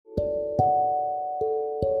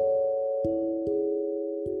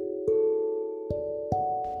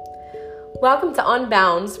Welcome to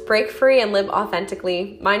Unbound, Break Free and Live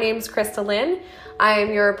Authentically. My name is Krista Lynn. I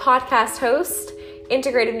am your podcast host,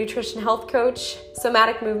 integrative nutrition health coach,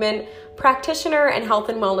 somatic movement practitioner, and health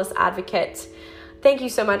and wellness advocate. Thank you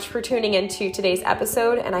so much for tuning into today's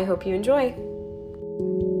episode, and I hope you enjoy.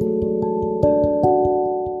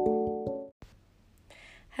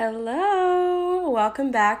 Hello, welcome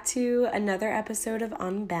back to another episode of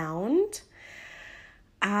Unbound.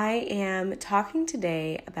 I am talking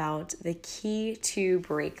today about the key to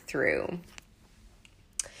breakthrough.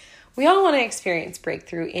 We all want to experience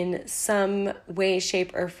breakthrough in some way,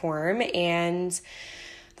 shape, or form, and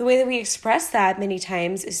the way that we express that many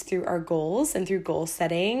times is through our goals and through goal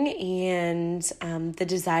setting and the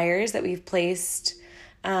desires that we've placed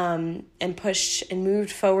and pushed and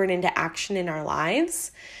moved forward into action in our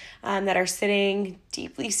lives. That are sitting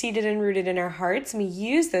deeply seated and rooted in our hearts. And we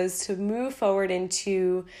use those to move forward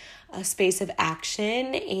into a space of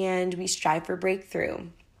action, and we strive for breakthrough.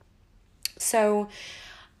 So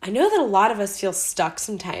I know that a lot of us feel stuck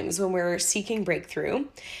sometimes when we're seeking breakthrough,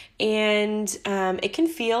 and it can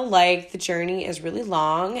feel like the journey is really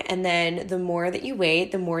long, and then the more that you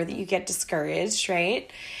wait, the more that you get discouraged,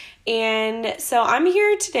 right? And so I'm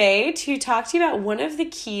here today to talk to you about one of the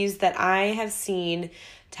keys that I have seen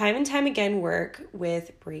time and time again work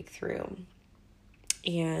with breakthrough.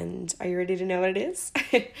 And are you ready to know what it is?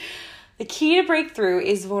 The key to breakthrough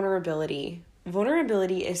is vulnerability.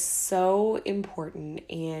 Vulnerability is so important,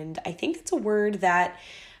 and I think it's a word that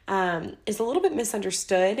is a little bit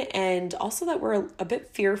misunderstood and also that we're a bit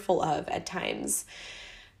fearful of at times.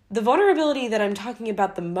 The vulnerability that I'm talking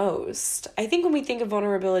about the most, I think when we think of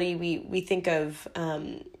vulnerability, we think of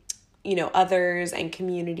others and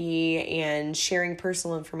community and sharing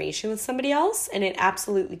personal information with somebody else, and it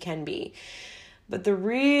absolutely can be. But the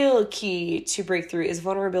real key to breakthrough is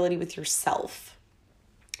vulnerability with yourself.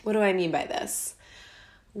 What do I mean by this?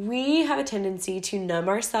 We have a tendency to numb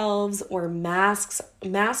ourselves or mask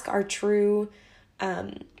our true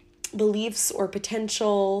beliefs or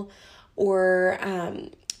potential or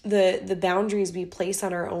the boundaries we place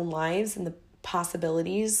on our own lives and the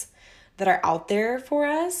possibilities that are out there for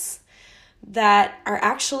us that are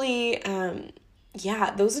actually,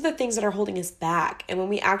 those are the things that are holding us back. And when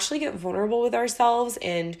we actually get vulnerable with ourselves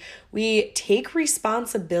and we take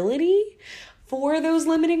responsibility for those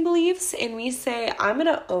limiting beliefs and we say, I'm going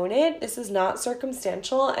to own it, this is not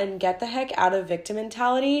circumstantial, and get the heck out of victim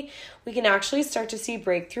mentality, we can actually start to see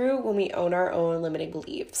breakthrough when we own our own limiting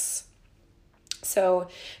beliefs. So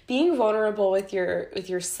being vulnerable with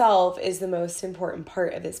yourself is the most important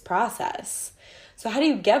part of this process. So how do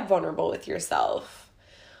you get vulnerable with yourself?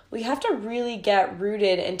 Well, you have to really get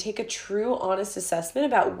rooted and take a true, honest assessment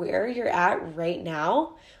about where you're at right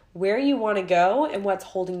now, where you want to go, and what's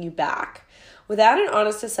holding you back. Without an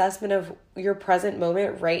honest assessment of your present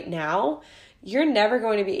moment right now, you're never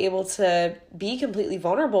going to be able to be completely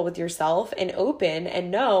vulnerable with yourself and open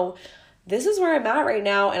and know, this is where I'm at right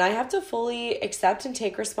now, and I have to fully accept and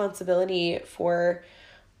take responsibility for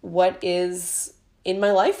what is in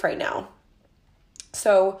my life right now.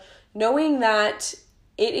 So knowing that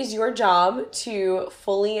it is your job to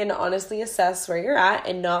fully and honestly assess where you're at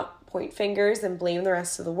and not point fingers and blame the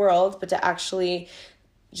rest of the world, but to actually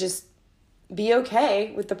just be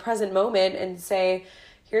okay with the present moment and say,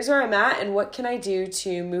 here's where I'm at and what can I do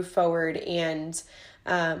to move forward and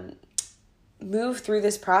move through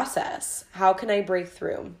this process? How can I break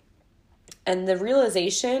through? And the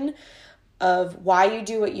realization of why you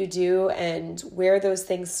do what you do and where those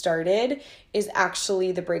things started is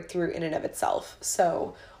actually the breakthrough in and of itself.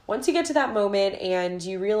 So once you get to that moment and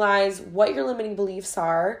you realize what your limiting beliefs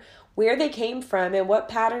are, where they came from, and what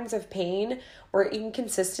patterns of pain or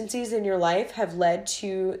inconsistencies in your life have led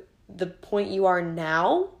to the point you are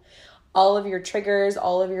now, all of your triggers,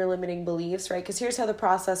 all of your limiting beliefs, right? Because here's how the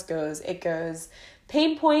process goes. It goes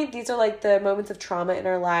pain point. These are like the moments of trauma in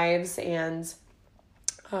our lives. And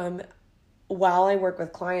while I work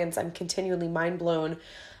with clients, I'm continually mind blown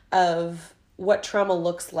of what trauma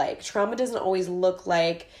looks like. Trauma doesn't always look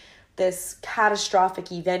like this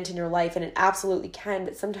catastrophic event in your life, and it absolutely can,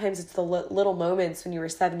 but sometimes it's the little moments when you were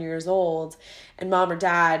 7 years old and mom or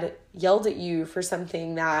dad yelled at you for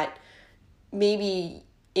something that maybe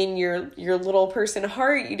in your little person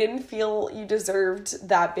heart, you didn't feel you deserved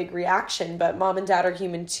that big reaction, but mom and dad are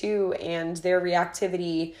human too, and their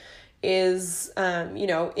reactivity is,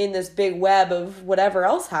 in this big web of whatever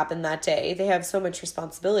else happened that day. They have so much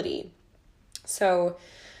responsibility. So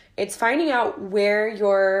it's finding out where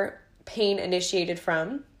your pain initiated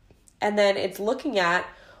from, and then it's looking at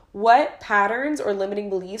what patterns or limiting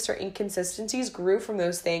beliefs or inconsistencies grew from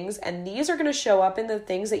those things. And these are going to show up in the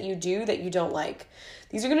things that you do that you don't like.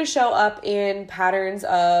 These are going to show up in patterns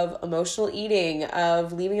of emotional eating,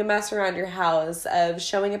 of leaving a mess around your house, of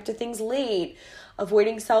showing up to things late,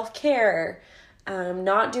 avoiding self-care,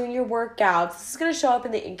 not doing your workouts. This is going to show up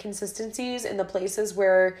in the inconsistencies, in the places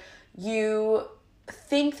where you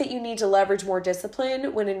think that you need to leverage more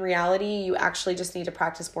discipline, when in reality, you actually just need to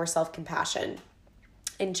practice more self-compassion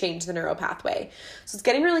and change the neural pathway. So it's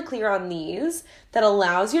getting really clear on these that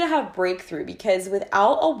allows you to have breakthrough, because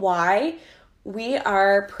without a why, we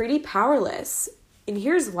are pretty powerless. And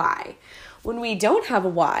here's why. When we don't have a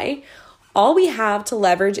why, all we have to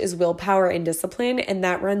leverage is willpower and discipline, and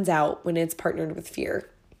that runs out when it's partnered with fear.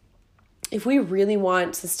 If we really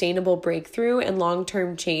want sustainable breakthrough and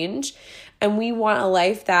long-term change, and we want a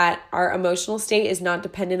life that our emotional state is not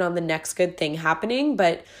dependent on the next good thing happening,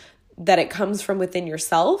 but that it comes from within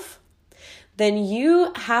yourself, then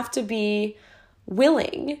you have to be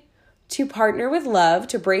willing to partner with love,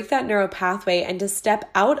 to break that neural pathway, and to step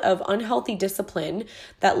out of unhealthy discipline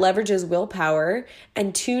that leverages willpower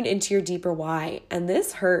and tune into your deeper why. And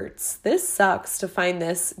this hurts. This sucks to find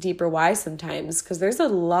this deeper why sometimes, because there's a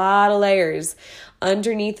lot of layers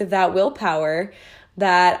underneath of that willpower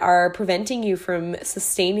that are preventing you from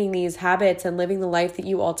sustaining these habits and living the life that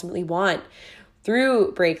you ultimately want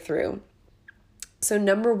through breakthrough. So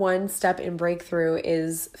number one step in breakthrough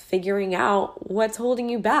is figuring out what's holding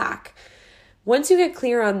you back. Once you get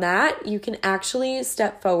clear on that, you can actually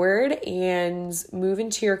step forward and move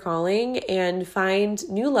into your calling and find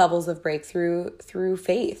new levels of breakthrough through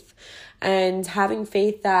faith, and having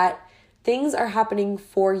faith that things are happening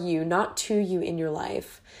for you, not to you in your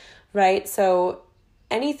life, right? So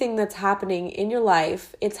anything that's happening in your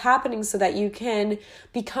life, it's happening so that you can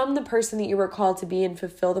become the person that you were called to be and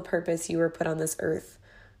fulfill the purpose you were put on this earth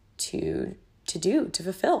to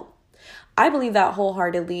fulfill. I believe that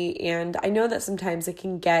wholeheartedly, and I know that sometimes it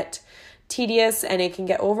can get tedious and it can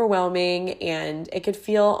get overwhelming, and it could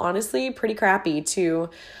feel honestly pretty crappy to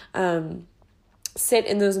sit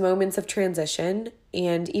in those moments of transition.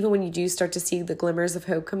 And even when you do start to see the glimmers of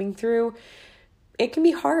hope coming through, it can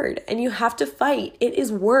be hard, and you have to fight. It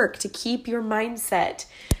is work to keep your mindset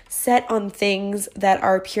set on things that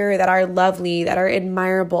are pure, that are lovely, that are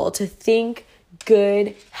admirable, to think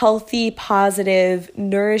good, healthy, positive,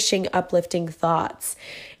 nourishing, uplifting thoughts.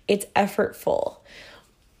 It's effortful,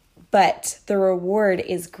 but the reward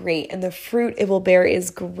is great, and the fruit it will bear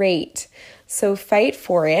is great. So fight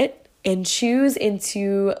for it and choose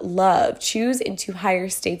into love, choose into higher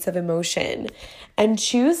states of emotion, and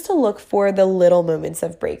choose to look for the little moments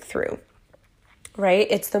of breakthrough, right?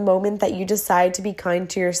 It's the moment that you decide to be kind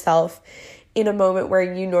to yourself in a moment where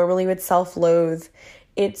you normally would self-loathe.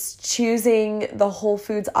 It's choosing the whole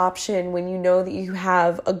foods option when you know that you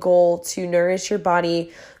have a goal to nourish your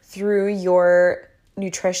body through your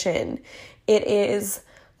nutrition. It is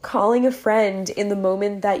calling a friend in the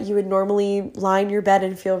moment that you would normally lie in your bed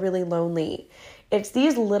and feel really lonely. It's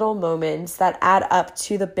these little moments that add up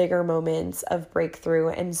to the bigger moments of breakthrough.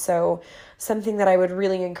 And so something that I would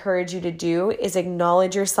really encourage you to do is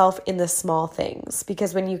acknowledge yourself in the small things,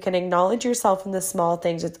 because when you can acknowledge yourself in the small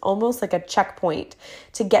things, it's almost like a checkpoint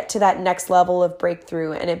to get to that next level of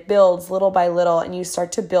breakthrough, and it builds little by little, and you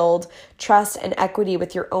start to build trust and equity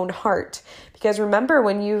with your own heart. Because remember,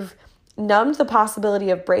 when you've numbed the possibility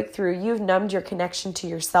of breakthrough, you've numbed your connection to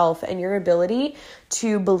yourself and your ability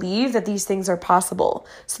to believe that these things are possible.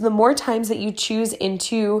 So the more times that you choose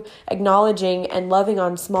into acknowledging and loving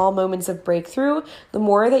on small moments of breakthrough, the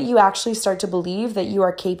more that you actually start to believe that you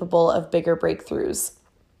are capable of bigger breakthroughs.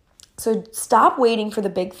 So stop waiting for the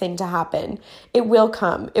big thing to happen. It will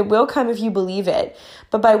come. It will come if you believe it.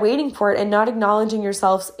 But by waiting for it and not acknowledging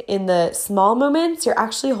yourselves in the small moments, you're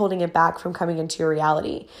actually holding it back from coming into your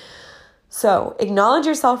reality. So acknowledge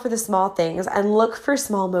yourself for the small things and look for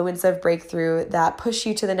small moments of breakthrough that push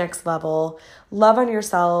you to the next level. Love on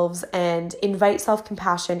yourselves and invite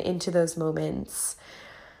self-compassion into those moments.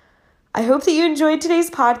 I hope that you enjoyed today's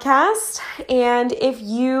podcast. And if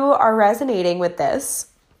you are resonating with this,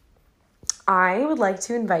 I would like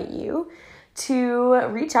to invite you to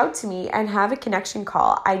reach out to me and have a connection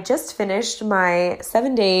call. I just finished my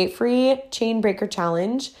 7-day free chain breaker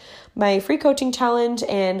challenge, my free coaching challenge,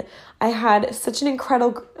 and I had such an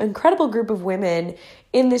incredible group of women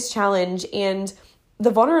in this challenge, and the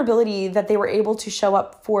vulnerability that they were able to show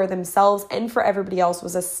up for themselves and for everybody else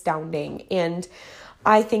was astounding. And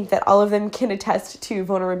I think that all of them can attest to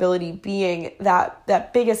vulnerability being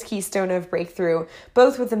that biggest keystone of breakthrough,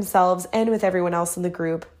 both with themselves and with everyone else in the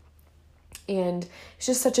group. And it's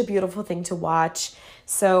just such a beautiful thing to watch.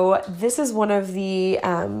 So this is one of the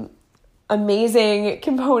amazing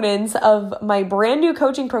components of my brand new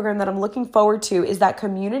coaching program that I'm looking forward to, is that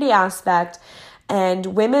community aspect and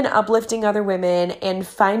women uplifting other women and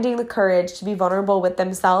finding the courage to be vulnerable with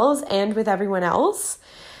themselves and with everyone else.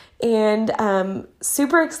 And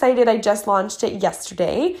super excited. I just launched it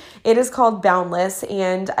yesterday. It is called Boundless,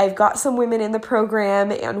 and I've got some women in the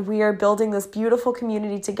program, and we are building this beautiful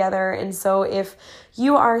community together. And so if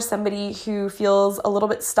you are somebody who feels a little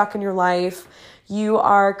bit stuck in your life, you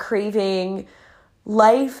are craving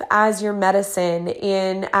life as your medicine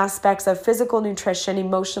in aspects of physical nutrition,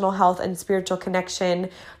 emotional health, and spiritual connection,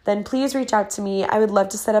 then please reach out to me. I would love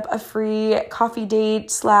to set up a free coffee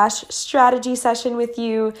date / strategy session with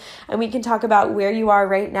you, and we can talk about where you are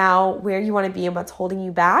right now, where you want to be, and what's holding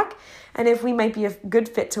you back, and if we might be a good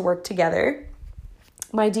fit to work together.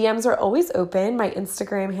 My DMs are always open. My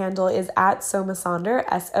Instagram handle is @SomaSonder,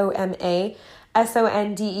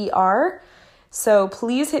 SOMASONDER. So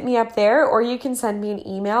please hit me up there, or you can send me an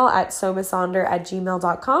email at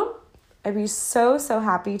somasonder@gmail.com. I'd be so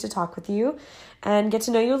happy to talk with you and get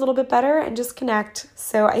to know you a little bit better and just connect.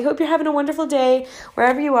 So I hope you're having a wonderful day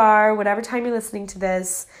wherever you are, whatever time you're listening to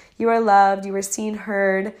this. You are loved, you are seen,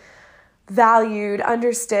 heard, valued,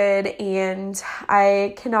 understood, and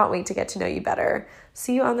I cannot wait to get to know you better.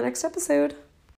 See you on the next episode.